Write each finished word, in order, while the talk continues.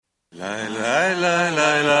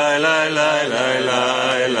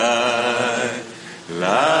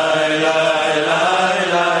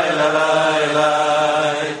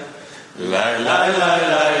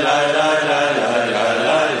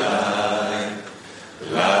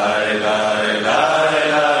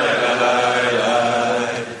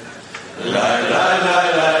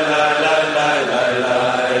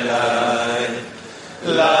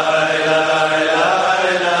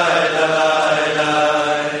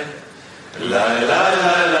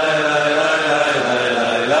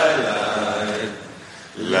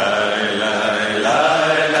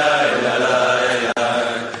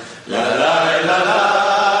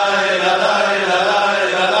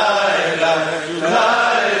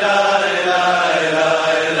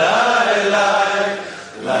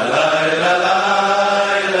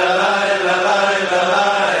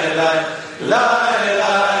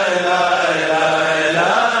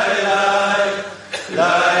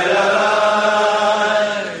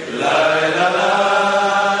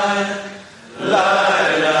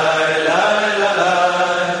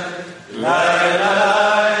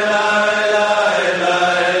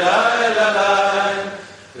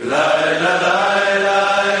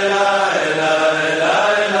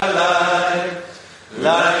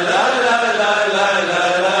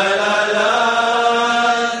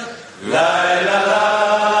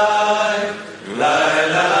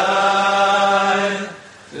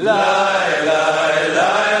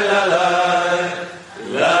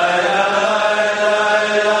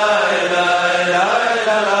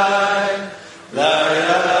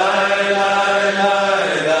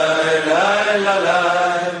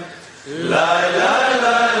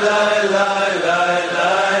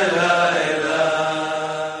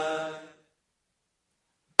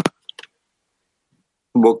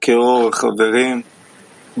בוקר אור חברים,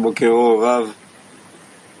 בוקר אור רב.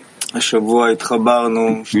 השבוע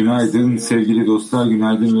התחברנו. Günaydın sevgili dostlar,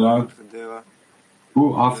 günaydın Rab.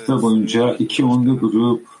 Bu hafta boyunca 2 onlu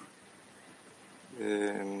grup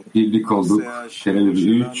birlik olduk. Tel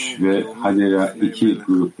Aviv 3 ve Hadera 2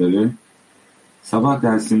 grupları. Sabah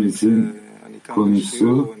dersimizin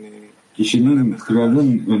konusu kişinin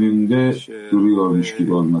kralın önünde duruyormuş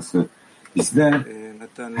gibi olması. Bizler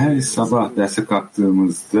her sabah derse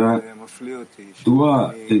kalktığımızda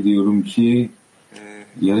dua ediyorum ki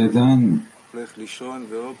Yaradan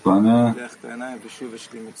bana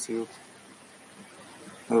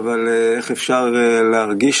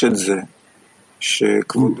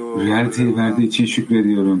bu realiteyi verdiği için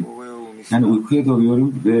şükrediyorum. Yani uykuya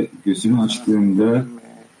dalıyorum ve gözümü açtığımda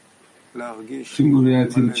tüm bu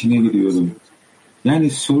realitenin içine giriyorum. Yani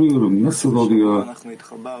soruyorum, nasıl oluyor?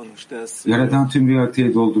 Yaradan tüm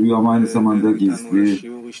realiteyi dolduruyor ama aynı zamanda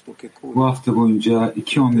gizli. Bu hafta boyunca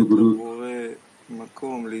 2 onlu grup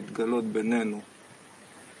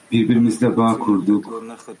birbirimizle bağ kurduk.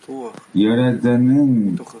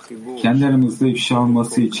 Yaradan'ın kendi aramızda ifşa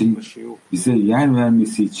olması için, bize yer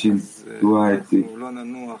vermesi için dua ettik.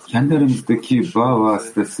 Kendi aramızdaki bağ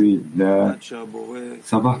vasıtasıyla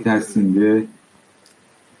sabah dersinde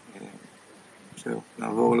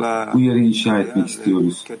bu yeri inşa etmek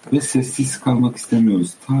istiyoruz. Ve sessiz kalmak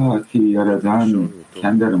istemiyoruz. Ta ki Yaradan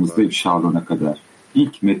kendi aramızda ifşa olana kadar.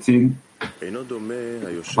 İlk metin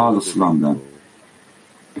Paul Sulam'dan.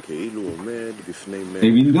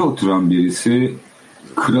 Evinde oturan birisi,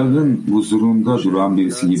 kralın huzurunda duran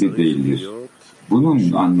birisi gibi değildir.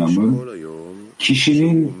 Bunun anlamı,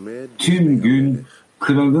 kişinin tüm gün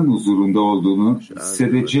kralın huzurunda olduğunu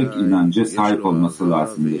hissedecek inanca sahip olması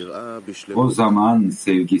lazımdır. O zaman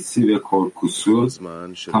sevgisi ve korkusu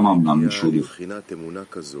tamamlanmış olur.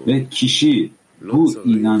 Ve kişi bu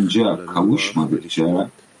inanca kavuşmadıkça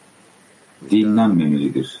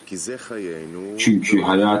dinlenmemelidir. Çünkü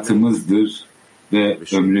hayatımızdır ve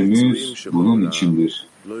ömrümüz bunun içindir.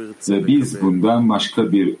 Ve biz bundan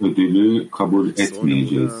başka bir ödülü kabul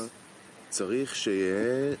etmeyeceğiz.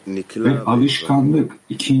 Ve alışkanlık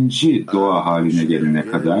ikinci doğa haline gelene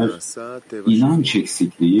kadar inanç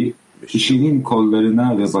eksikliği kişinin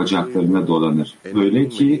kollarına ve bacaklarına dolanır. Öyle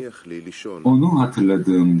ki onu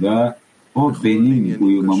hatırladığımda o benim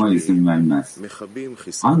uyumama izin vermez.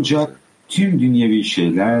 Ancak tüm dünyevi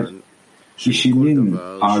şeyler kişinin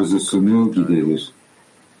arzusunu giderir.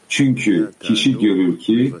 Çünkü kişi görür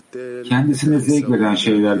ki kendisine zevk veren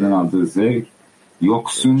şeylerden aldığı zevk,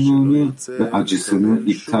 yoksunluğunu ve acısını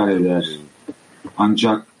iptal eder.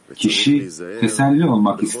 Ancak kişi teselli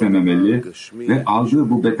olmak istememeli ve aldığı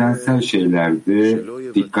bu bedensel şeylerde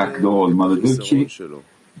dikkatli olmalıdır ki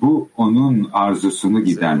bu onun arzusunu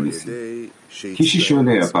gidermesin. Kişi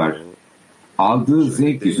şöyle yapar. aldığı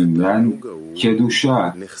zevk yüzünden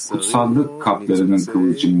keduşa, kutsallık kaplarının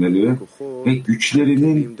kıvılcımları ve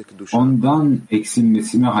güçlerinin ondan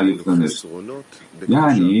eksilmesine hayıflanır.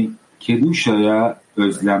 Yani keduşaya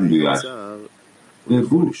özlem duyar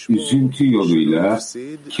ve bu üzüntü yoluyla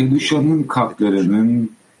keduşanın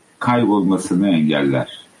kaplarının kaybolmasını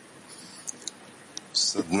engeller.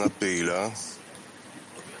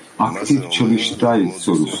 Aktif çalıştay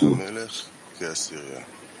sorusu.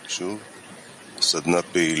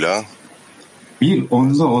 Bir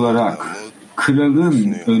onda olarak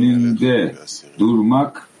kralın önünde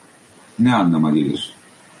durmak ne anlama gelir?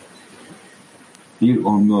 Bir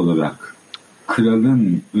onda olarak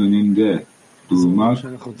kralın önünde durmak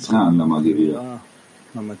ne anlama geliyor?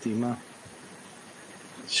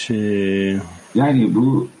 Yani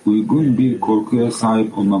bu uygun bir korkuya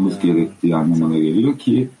sahip olmamız gerektiği anlamına geliyor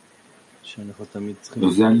ki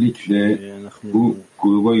özellikle bu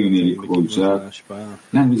gruba yönelik olacak.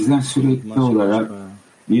 Yani bizler sürekli olarak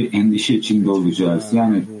bir endişe içinde olacağız.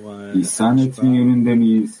 Yani ihsan etme yönünde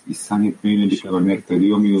miyiz? İhsan etme yönelik örnek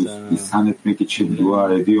veriyor muyuz? İhsan etmek için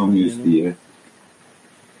dua ediyor muyuz diye.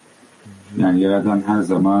 Yani Yaradan her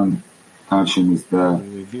zaman karşımızda,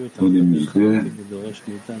 önümüzde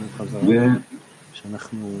ve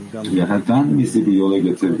Yaradan bizi bir yola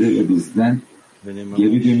getirdi ve bizden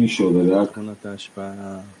geri dönüş olarak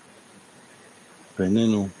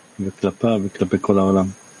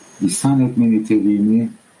ihsan etme niteliğini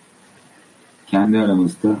kendi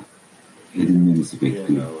aramızda edinmemizi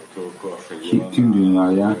bekliyor. Ki tüm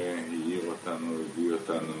dünyaya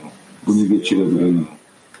bunu geçirebilelim.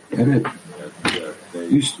 Evet,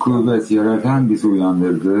 üst kuvvet Yaradan bizi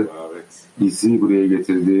uyandırdı, bizi buraya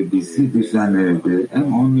getirdi, bizi düzenledi.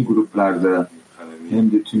 Hem onlu gruplarda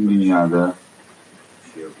hem de tüm dünyada.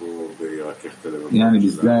 Yani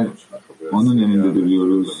bizler onun önünde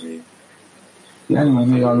duruyoruz. Yani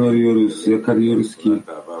ona yalvarıyoruz, yakarıyoruz ki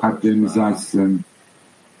kalplerimizi açsın.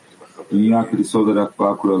 Dünya kilisi olarak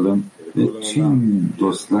bağ kuralım ve tüm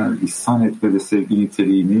dostlar ihsan etme ve sevgi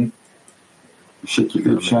niteliğini bu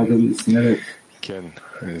şekilde ifşa edebilsin. Evet.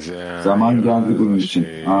 Zaman geldi bunun için.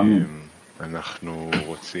 Amin.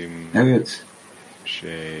 Evet.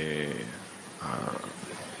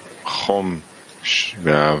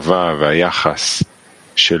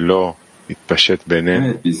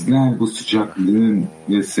 Evet, bizler bu sıcaklığın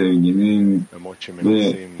ve sevginin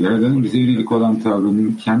ve Yaradan'ın bize yönelik olan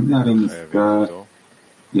tavrının kendi aramızda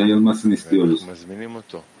yayılmasını istiyoruz.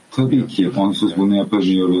 Tabii ki onsuz bunu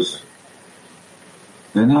yapamıyoruz.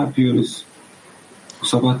 Ve ne yapıyoruz? Bu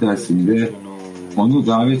sabah dersinde onu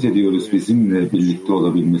davet ediyoruz bizimle birlikte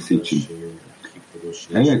olabilmesi için.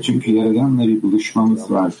 Evet, çünkü Yaradan'la bir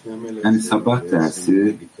buluşmamız var. Yani sabah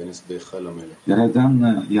dersi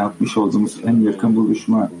Yaradan'la yapmış olduğumuz en yakın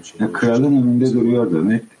buluşma. Ya, kralın önünde duruyor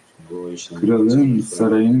demek. Kralın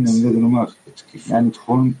sarayının önünde durmak. Yani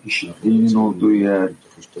form eşitliğinin olduğu yer,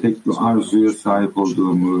 tek bir arzuya sahip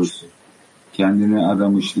olduğumuz, kendine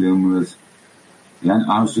adamışlığımız, yani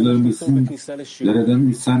arzularımızın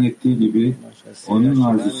Yaradan'ın ihsan ettiği gibi onun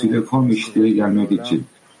arzusuyla form eşitliğe gelmek için.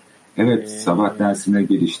 Evet, sabah dersine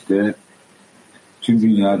girişte tüm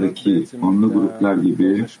dünyadaki onlu gruplar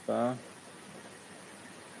gibi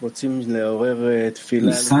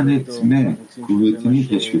ihsan etme kuvvetini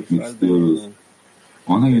keşfetmek istiyoruz.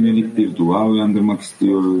 Ona yönelik bir dua uyandırmak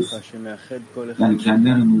istiyoruz. Yani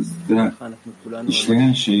kendi aramızda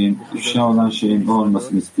işleyen şeyin, ifşa olan şeyin o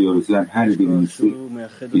olmasını istiyoruz. Yani her birimizi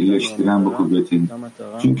birleştiren bu kuvvetin.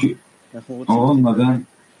 Çünkü o olmadan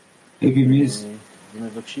hepimiz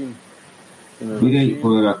birey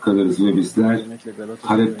olarak kalırız ve bizler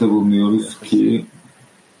talepte bulunuyoruz ki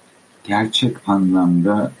gerçek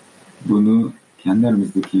anlamda bunu kendi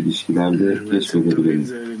aramızdaki ilişkilerde keşfedebilelim.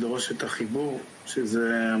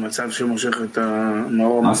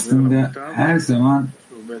 Aslında her zaman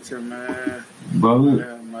bağı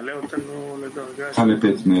talep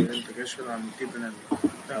etmek,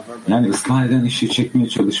 yani ıslah eden işi çekmeye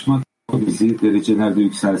çalışmak bizi derecelerde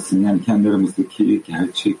yükselsin. Yani kendi aramızdaki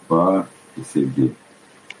gerçek bağ ve sevgi.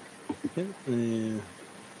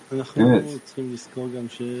 Evet.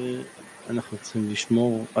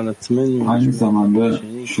 Aynı zamanda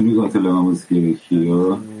şunu da hatırlamamız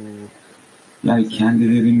gerekiyor. Yani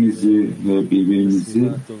kendilerimizi ve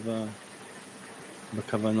birbirimizi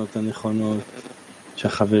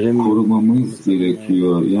korumamız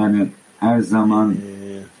gerekiyor. Yani her zaman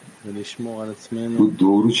bu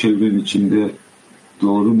doğru çevrenin içinde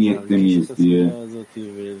doğru niyetle miyiz diye,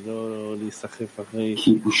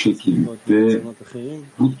 ki bu şekilde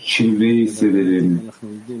bu çevreyi sevelim.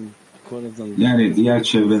 Yani diğer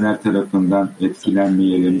çevreler tarafından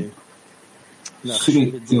etkilenmeyelim.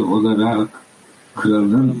 sürekli olarak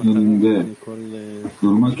kralın önünde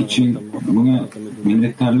durmak için buna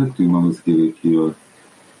minnettarlık duymamız gerekiyor.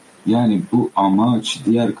 Yani bu amaç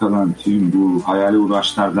diğer kalan tüm bu hayali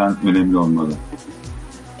uğraşlardan önemli olmalı.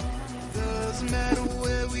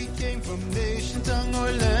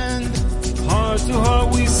 Heart to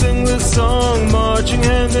heart we sing this song, marching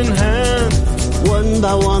hand in hand. One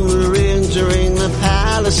by one we're entering the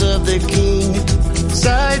palace of the king.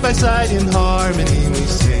 Side by side in harmony we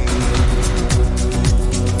sing.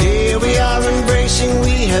 Here we are embracing,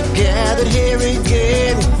 we have gathered here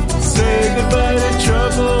again. Say goodbye to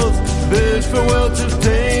trouble, bid farewell to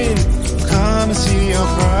pain. Come and see your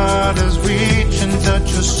brothers reach and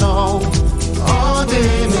touch your soul. All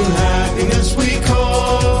day in happiness we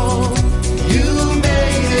call. You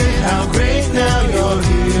made it, how great now you're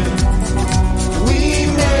here. We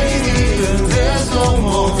made it and there's no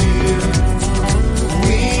more fear.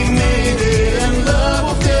 We made it and love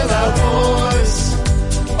will fill our voice.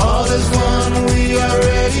 All is one, we are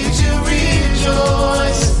ready to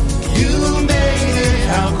rejoice. You made it,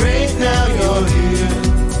 how great now you're here.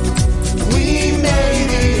 We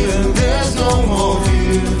made it and there's no more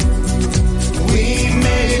fear. We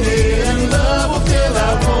made it and love will fill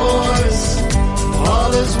our voice.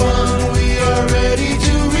 All is one, we are ready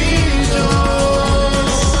to rejoice.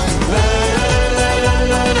 La la la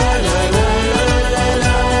la la la la la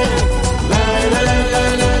la la la la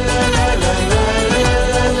la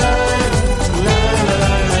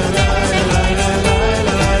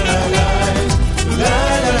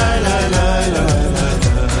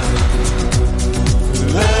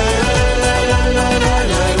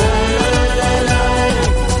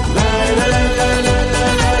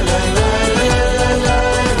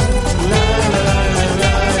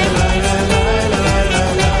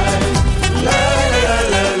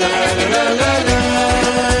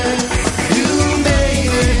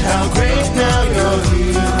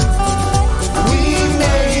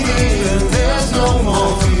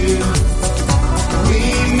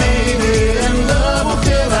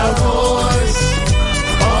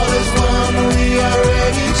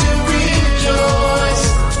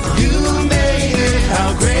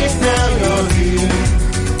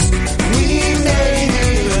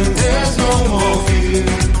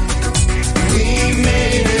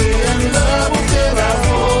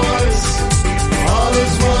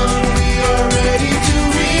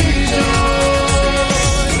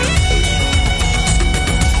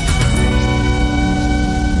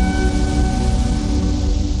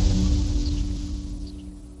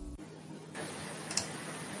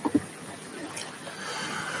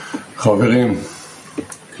חברים,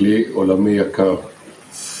 כלי עולמי יקר.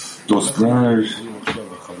 Dostlar,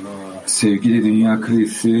 sevgili dünya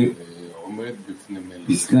krizisi,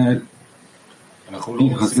 bizler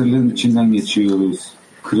bir hazırlığın içinden geçiyoruz.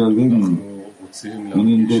 Kralın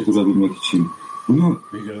önünde durabilmek için. Bunu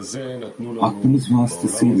aklımız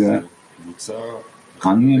vasıtasıyla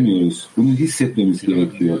anlayamıyoruz. Bunu hissetmemiz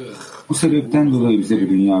gerekiyor. Bu sebepten dolayı bize bu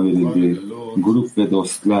dünya verildi. Grup ve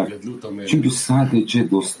dostlar. Çünkü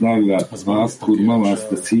sadece dostlarla bağ kurma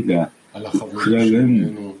vasıtasıyla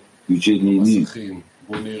kralın yüceliğini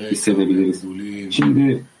hissedebiliriz.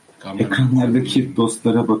 Şimdi ekranlardaki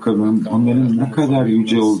dostlara bakalım. Onların ne kadar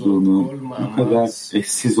yüce olduğunu, ne kadar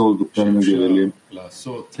eşsiz olduklarını görelim.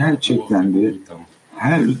 Gerçekten de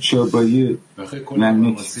her çabayı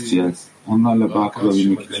vermek isteyeceğiz. Onlarla bağ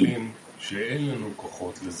kurabilmek için.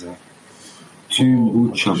 Tüm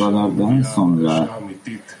bu çabalardan sonra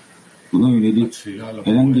buna yönelik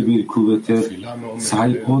herhangi bir kuvvete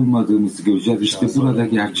sahip olmadığımızı göreceğiz. İşte burada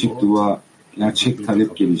gerçek dua, gerçek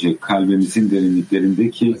talep gelecek kalbimizin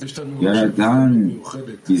derinliklerindeki Yaradan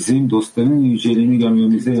bizim dostların yüceliğini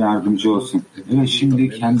görmemize yardımcı olsun. Evet, şimdi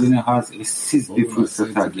kendine has eşsiz bir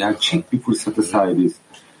fırsata, gerçek bir fırsata sahibiz.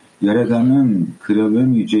 Yaradan'ın,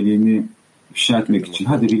 kralın yüceliğini ifşa etmek için.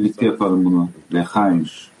 Hadi birlikte yapalım bunu. Lehaim.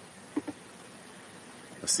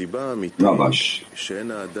 Yavaş.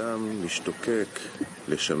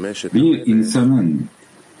 Bir insanın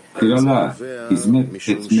krala hizmet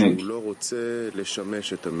etmek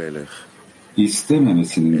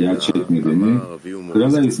istememesinin gerçek nedeni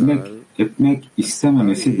krala hizmet etmek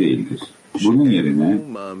istememesi değildir. Bunun yerine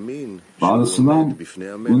bağlısılan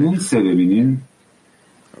bunun sebebinin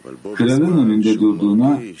kralın önünde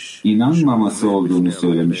durduğuna inanmaması olduğunu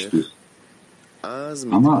söylemiştir.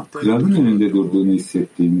 Ama kralın önünde durduğunu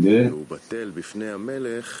hissettiğinde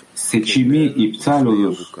seçimi iptal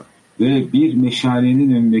olur ve bir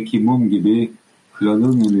meşalenin önündeki mum gibi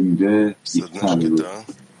kralın önünde iptal olur.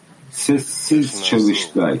 Sessiz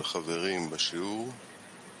çalıştay.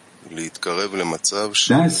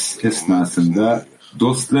 Ders esnasında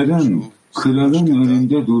dostların kralın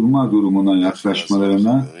önünde durma durumuna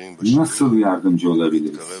yaklaşmalarına nasıl yardımcı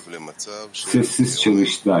olabiliriz? Sessiz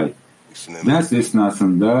çalıştay. Ders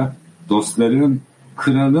esnasında dostların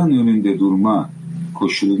kralın önünde durma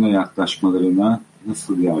koşuluna yaklaşmalarına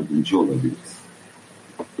nasıl yardımcı olabiliriz?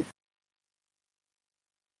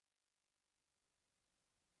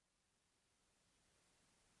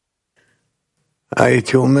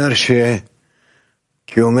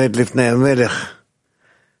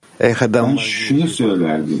 Ben şunu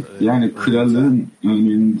söylerdim. Yani kralın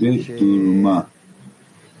önünde durma.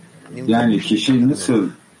 Yani kişi nasıl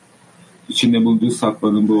içinde bulunduğu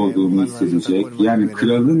saplanın bu olduğunu hissedecek. Yani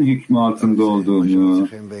kralın hükmü altında olduğunu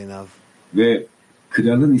ve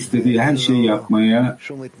kralın istediği her şeyi yapmaya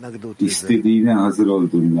istediğine hazır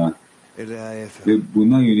olduğuna ve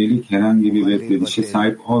buna yönelik herhangi bir reddedişe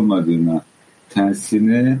sahip olmadığına,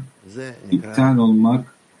 tersine iptal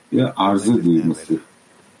olmak ve arzu duyması.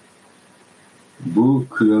 Bu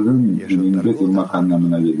kralın önünde durmak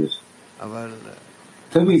anlamına gelir.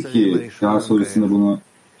 Tabii ki daha sonrasında bunu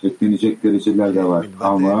eklenecek dereceler de var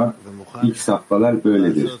ama ilk safhalar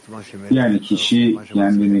böyledir. Yani kişi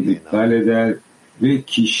kendini iptal eder ve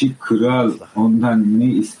kişi kral ondan ne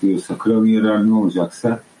istiyorsa, kralın yararı ne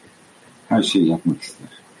olacaksa her şeyi yapmak ister.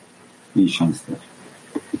 İyi şanslar.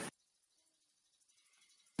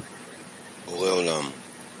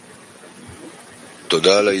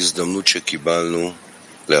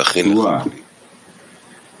 Dua.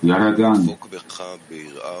 Yaradan,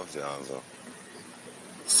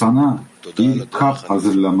 sana bir kap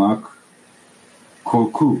hazırlamak,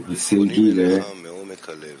 korku ve sevgiyle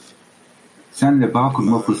senle bağ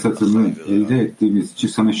kurma fırsatını elde ettiğimiz için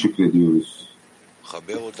sana şükrediyoruz.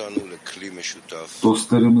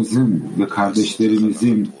 Dostlarımızın ve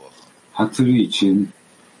kardeşlerimizin hatırı için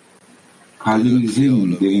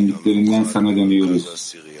kalbimizin derinliklerinden sana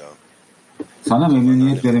dönüyoruz. Sana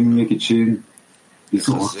memnuniyet verebilmek için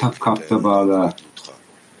bizi ortak kapta bağla.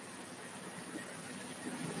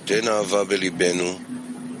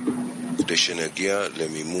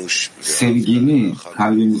 Sevgini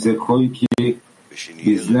kalbimize koy ki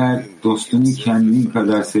bizler dostunu kendin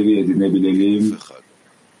kadar seviye edinebilelim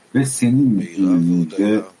ve senin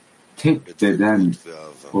önünde tek beden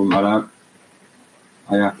olarak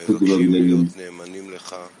ayakta durabilelim.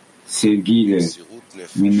 Sevgiyle,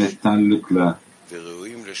 minnettarlıkla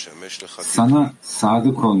sana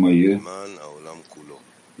sadık olmayı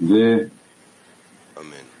ve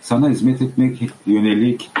sana hizmet etmek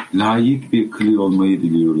yönelik layık bir kli olmayı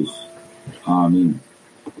diliyoruz. Amin.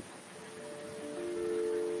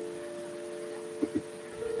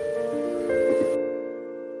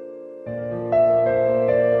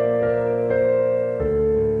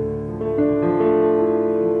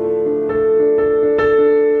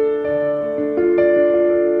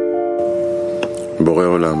 בורא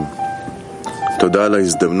עולם, תודה על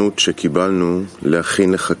ההזדמנות שקיבלנו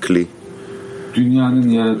להכין לך כלי. Dünyanın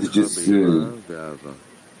yaratıcısı,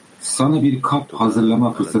 sana bir kap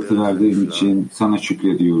hazırlama fırsatı verdiğin için sana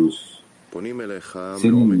şükrediyoruz.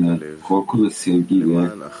 Seninle korku ve sevgiyle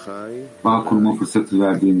bağ kurma fırsatı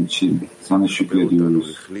verdiğin için sana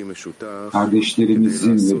şükrediyoruz.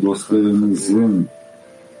 Kardeşlerimizin ve dostlarımızın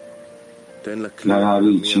yararı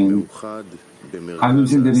için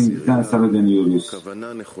kalbimizin derinlikten sana dönüyoruz.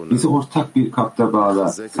 Bizi ortak bir kapta bağla,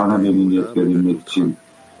 sana memnuniyet verilmek için.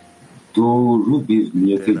 Doğru bir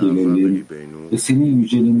niyete gelelim ve senin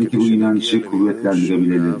yüceliğindeki bu inancı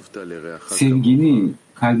kuvvetlendirebilelim. Sevgini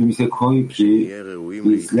kalbimize koy ki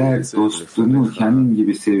bizler dostunu kendin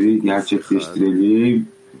gibi sevi gerçekleştirelim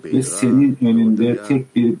ve senin önünde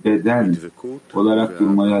tek bir beden olarak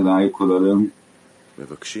durmaya layık olalım.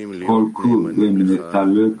 Korku ve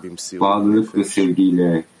minnettarlık, bağlılık ve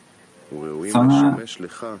sevgiyle sana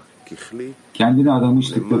kendini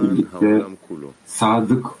adamışlıkla birlikte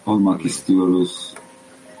sadık olmak istiyoruz.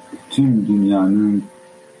 Tüm dünyanın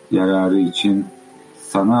yararı için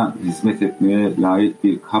sana hizmet etmeye layık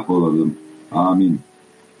bir kap olalım. Amin.